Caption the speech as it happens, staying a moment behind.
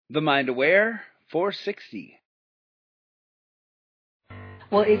The Mind Aware 460.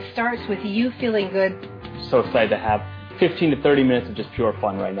 Well, it starts with you feeling good. So excited to have 15 to 30 minutes of just pure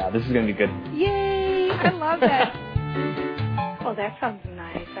fun right now. This is going to be good. Yay! I love that. Oh, that sounds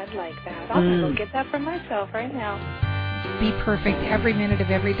nice. I'd like that. I'm going to go get that for myself right now. Be perfect every minute of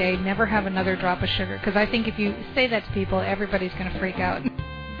every day. Never have another drop of sugar. Because I think if you say that to people, everybody's going to freak out.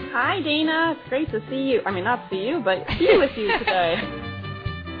 Hi, Dana. It's great to see you. I mean, not see you, but be with you today.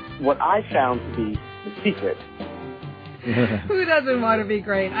 What I found to be the secret. Who doesn't want to be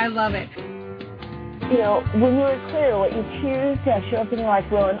great? I love it. You know, when you're clear, what you choose to show up in your life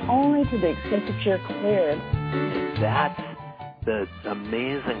will, and only to the extent that you're clear. That's the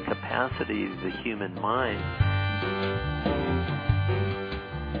amazing capacity of the human mind.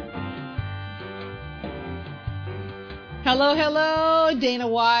 Hello, hello, Dana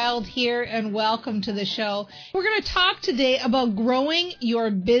Wilde here, and welcome to the show. We're going to talk today about growing your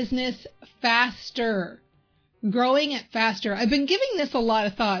business faster. Growing it faster. I've been giving this a lot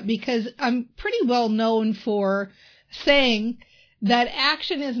of thought because I'm pretty well known for saying that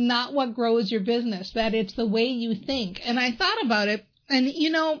action is not what grows your business, that it's the way you think. And I thought about it, and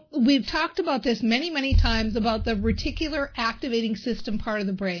you know, we've talked about this many, many times about the reticular activating system part of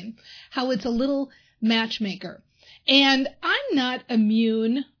the brain, how it's a little matchmaker. And I'm not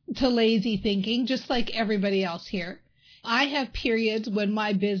immune to lazy thinking, just like everybody else here. I have periods when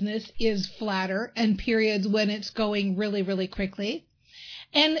my business is flatter and periods when it's going really, really quickly.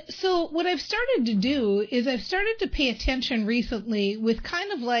 And so what I've started to do is I've started to pay attention recently with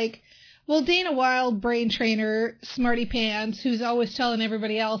kind of like, well, Dana Wilde, brain trainer, smarty pants, who's always telling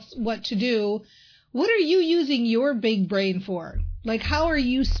everybody else what to do. What are you using your big brain for? Like, how are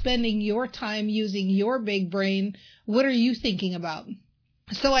you spending your time using your big brain? What are you thinking about?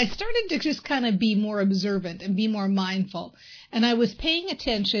 So I started to just kind of be more observant and be more mindful. And I was paying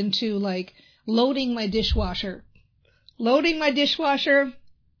attention to, like, loading my dishwasher. Loading my dishwasher.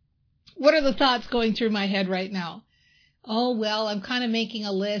 What are the thoughts going through my head right now? Oh, well, I'm kind of making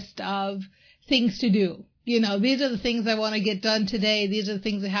a list of things to do. You know, these are the things I want to get done today. These are the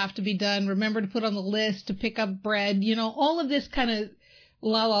things that have to be done. Remember to put on the list, to pick up bread, you know, all of this kind of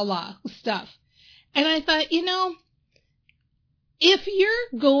la stuff. And I thought, you know, if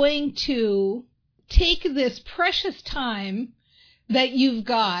you're going to take this precious time that you've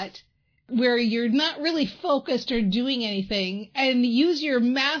got where you're not really focused or doing anything and use your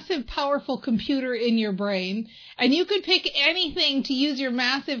massive, powerful computer in your brain, and you could pick anything to use your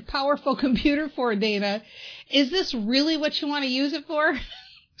massive, powerful computer for, Dana, is this really what you want to use it for?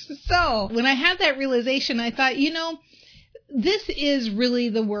 So when I had that realization, I thought, you know, this is really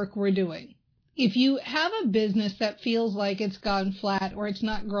the work we're doing. If you have a business that feels like it's gone flat or it's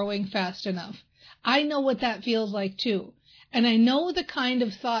not growing fast enough, I know what that feels like too. And I know the kind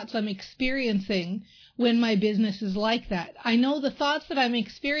of thoughts I'm experiencing when my business is like that. I know the thoughts that I'm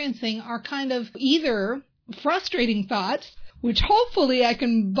experiencing are kind of either frustrating thoughts, which hopefully I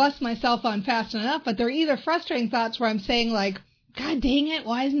can bust myself on fast enough, but they're either frustrating thoughts where I'm saying like, God dang it,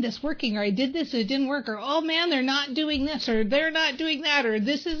 why isn't this working? Or I did this and it didn't work. Or, oh man, they're not doing this, or they're not doing that, or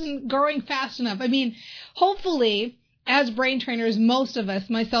this isn't growing fast enough. I mean, hopefully, as brain trainers, most of us,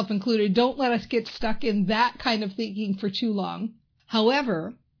 myself included, don't let us get stuck in that kind of thinking for too long.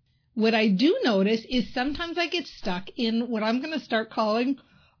 However, what I do notice is sometimes I get stuck in what I'm going to start calling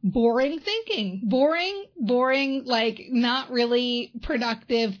boring thinking. Boring, like not really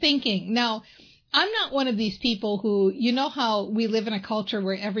productive thinking. Now, I'm not one of these people who, you know how we live in a culture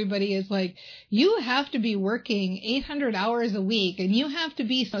where everybody is like, you have to be working 800 hours a week and you have to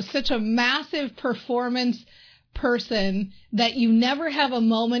be such a massive performance person that you never have a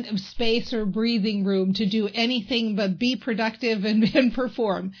moment of space or breathing room to do anything but be productive and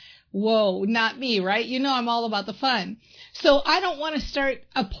perform. Whoa, not me, right? You know I'm all about the fun. So I don't want to start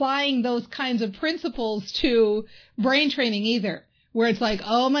applying those kinds of principles to brain training either, where it's like,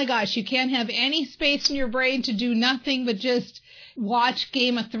 oh my gosh, you can't have any space in your brain to do nothing but just watch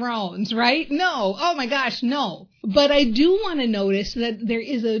Game of Thrones, right? No. Oh my gosh, no. But I do want to notice that there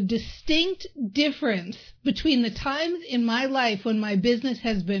is a distinct difference between the times in my life when my business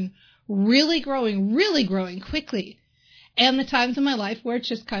has been really growing quickly, and the times in my life where it's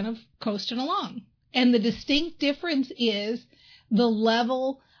just kind of coasting along. And the distinct difference is the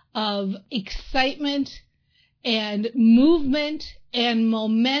level of excitement and movement and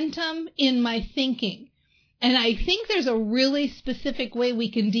momentum in my thinking. And I think there's a really specific way we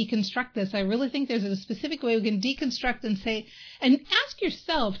can deconstruct this. I really think there's a specific way we can deconstruct and say, and ask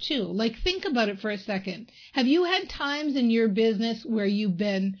yourself too, like think about it for a second. Have you had times in your business where you've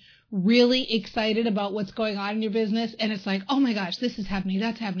been really excited about what's going on in your business, and it's like, oh my gosh, this is happening,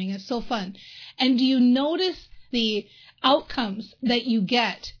 that's happening, it's so fun. And do you notice the outcomes that you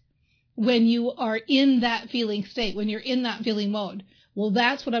get when you are in that feeling state, when you're in that feeling mode? Well,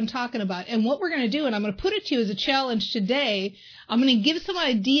 that's what I'm talking about. And what we're going to do, and I'm going to put it to you as a challenge today, I'm going to give some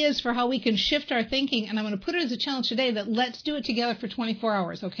ideas for how we can shift our thinking, and I'm going to put it as a challenge today that let's do it together for 24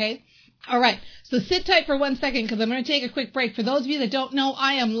 hours, okay? All right, so sit tight for 1 second because I'm going to take a quick break. For those of you that don't know,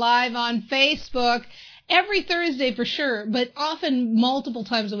 I am live on Facebook every Thursday for sure, but often multiple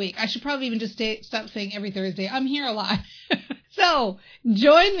times a week. I should probably even just stop saying every Thursday. I'm here a lot. So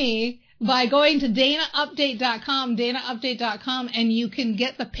join me by going to DanaUpdate.com, and you can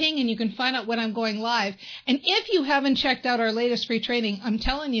get the ping and you can find out when I'm going live. And if you haven't checked out our latest free training, I'm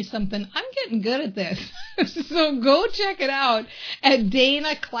telling you something, I'm getting good at this. So go check it out at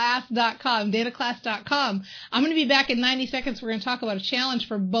DanaClass.com, DanaClass.com. I'm going to be back in 90 seconds. We're going to talk about a challenge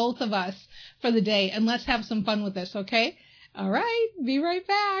for both of us for the day, and let's have some fun with this, okay? All right, be right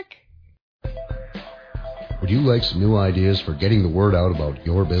back. Would you like some new ideas for getting the word out about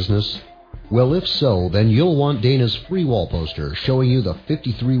your business? Well, if so, then you'll want Dana's free wall poster showing you the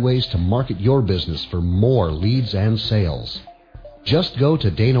 53 ways to market your business for more leads and sales. Just go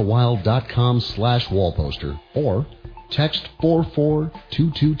to DanaWild.com/wallposter or text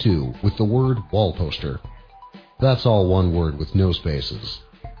 44222 with the word wallposter. That's all one word with no spaces.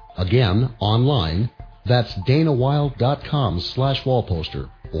 Again, online, that's DanaWild.com/wallposter,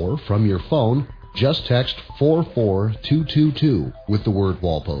 or from your phone, just text 44222 with the word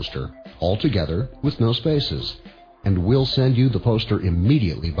wallposter, all together with no spaces, and we'll send you the poster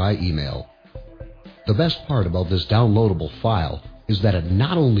immediately by email. The best part about this downloadable file is that it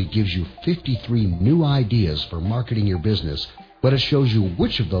not only gives you 53 new ideas for marketing your business, but it shows you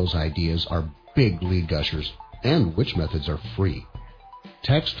which of those ideas are big lead gushers and which methods are free.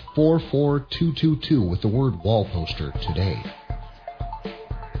 Text 44222 with the word wallposter today.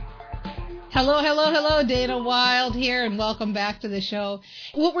 Hello, Dana Wild here, and welcome back to the show.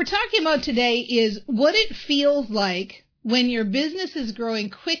 What we're talking about today is what it feels like when your business is growing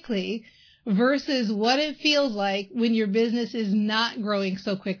quickly versus what it feels like when your business is not growing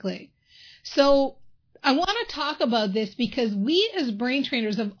so quickly. So I want to talk about this because we as brain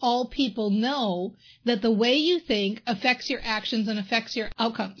trainers of all people know that the way you think affects your actions and affects your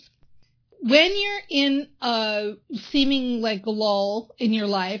outcomes. When you're in a seeming like lull in your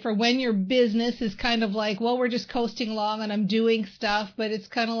life, or when your business is kind of like, well, we're just coasting along and I'm doing stuff, but it's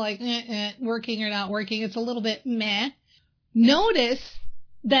kind of like working or not working. It's a little bit meh. Notice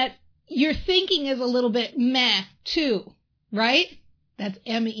that your thinking is a little bit meh too, right? That's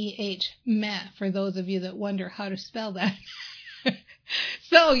M-E-H, meh, for those of you that wonder how to spell that.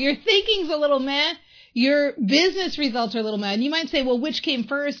 So your thinking's a little meh. Your business results are a little mad. And you might say, well, which came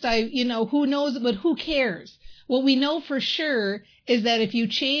first? Who knows, but who cares? What we know for sure is that if you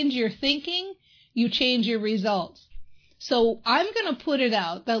change your thinking, you change your results. So I'm going to put it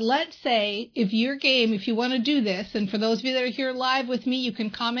out that let's say if you're game, if you want to do this, and for those of you that are here live with me, you can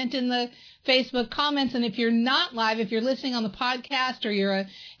comment in the Facebook comments. And if you're not live, if you're listening on the podcast or you're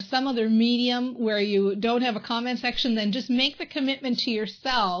some other medium where you don't have a comment section, then just make the commitment to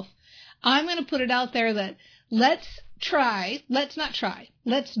yourself. I'm going to put it out there that let's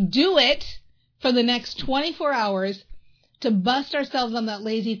do it for the next 24 hours to bust ourselves on that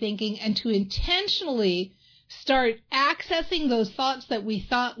lazy thinking and to intentionally start accessing those thoughts that we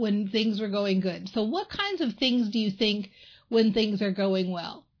thought when things were going good. So what kinds of things do you think when things are going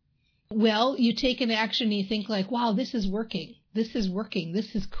well? Well, you take an action and you think like, wow, this is working. This is working.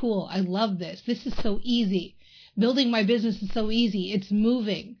 This is cool. I love this. This is so easy. Building my business is so easy. It's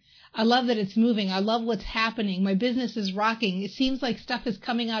moving. I love that it's moving. I love what's happening. My business is rocking. It seems like stuff is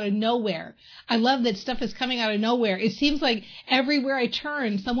coming out of nowhere. I love that stuff is coming out of nowhere. It seems like everywhere I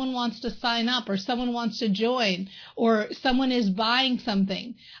turn, someone wants to sign up or someone wants to join or someone is buying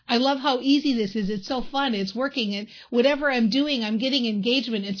something. I love how easy this is. It's so fun. It's working. And whatever I'm doing, I'm getting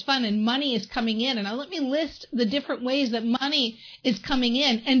engagement. It's fun and money is coming in. And now let me list the different ways that money is coming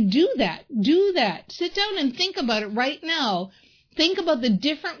in and do that. Do that. Sit down and think about it right now. Think about the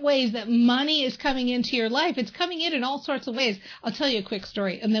different ways that money is coming into your life. It's coming in all sorts of ways. I'll tell you a quick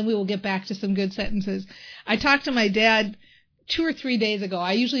story, and then we will get back to some good sentences. I talked to my dad 2 or 3 days ago.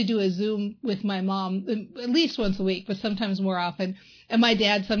 I usually do a Zoom with my mom at least once a week, but sometimes more often. And my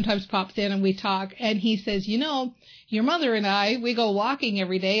dad sometimes pops in and we talk, and he says, you know, your mother and I, we go walking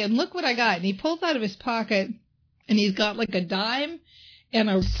every day, and look what I got. And he pulls out of his pocket, and he's got like a dime and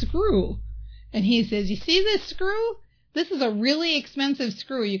a screw. And he says, you see this screw? This is a really expensive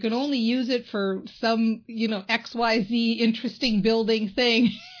screw. You can only use it for some, XYZ interesting building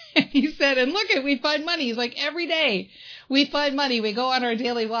thing. And he said, and look at, we find money. He's like, every day we find money. We go on our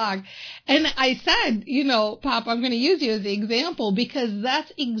daily walk. And I said, Pop, I'm going to use you as the example because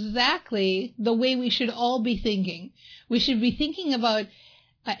that's exactly the way we should all be thinking. We should be thinking about,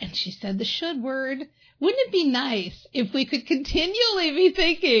 and she said the should word. Wouldn't it be nice if we could continually be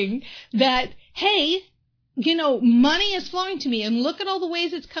thinking that, hey, money is flowing to me and look at all the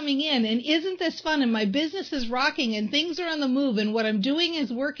ways it's coming in and isn't this fun and my business is rocking and things are on the move and what I'm doing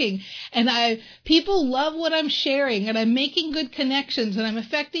is working and people love what I'm sharing and I'm making good connections and I'm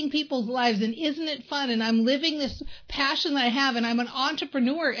affecting people's lives and isn't it fun and I'm living this passion that I have and I'm an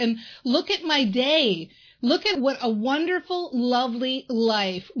entrepreneur and look at my day. Look at what a wonderful, lovely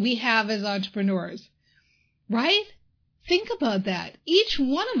life we have as entrepreneurs, right? Think about that. Each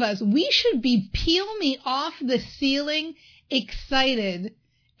one of us, we should be peel me off the ceiling excited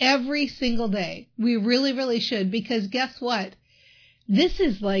every single day. We really, really should because guess what? This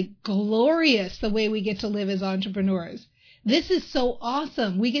is like glorious the way we get to live as entrepreneurs. This is so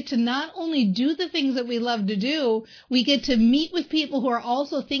awesome. We get to not only do the things that we love to do, we get to meet with people who are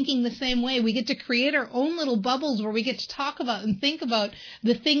also thinking the same way. We get to create our own little bubbles where we get to talk about and think about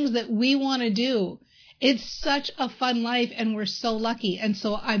the things that we want to do. It's such a fun life, and we're so lucky. And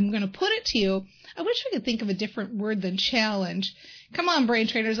so I'm going to put it to you. I wish we could think of a different word than challenge. Come on, brain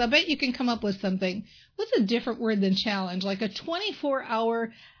trainers. I bet you can come up with something. What's a different word than challenge? Like a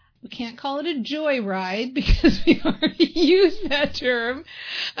 24-hour, we can't call it a joyride because we already used that term.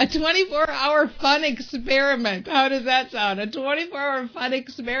 A 24-hour fun experiment. How does that sound? A 24-hour fun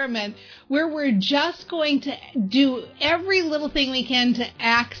experiment where we're just going to do every little thing we can to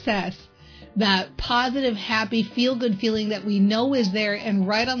access that positive, happy, feel-good feeling that we know is there and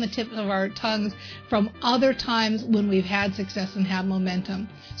right on the tip of our tongues from other times when we've had success and have momentum.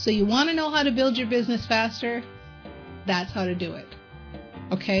 So you want to know how to build your business faster? That's how to do it.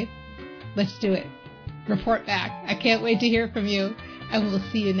 Okay? Let's do it. Report back. I can't wait to hear from you. And we'll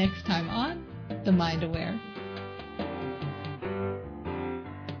see you next time on The Mind Aware.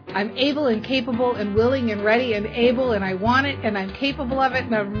 I'm able and capable and willing and ready and able and I want it and I'm capable of it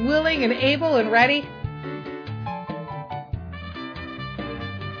and I'm willing and able and ready.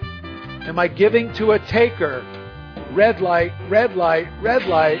 Am I giving to a taker? Red light, red light, red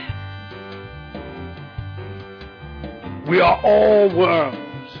light. We are all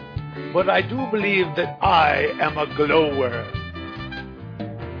worms, but I do believe that I am a glowworm.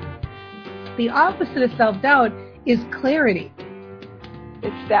 The opposite of self-doubt is clarity.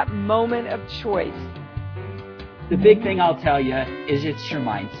 It's that moment of choice. The big thing I'll tell you is it's your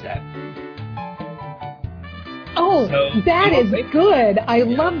mindset. Oh, so, that is good. I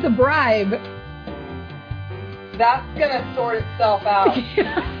love the bribe. That's going to sort itself out.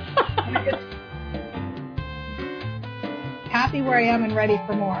 Happy where I am and ready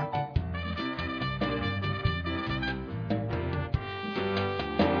for more.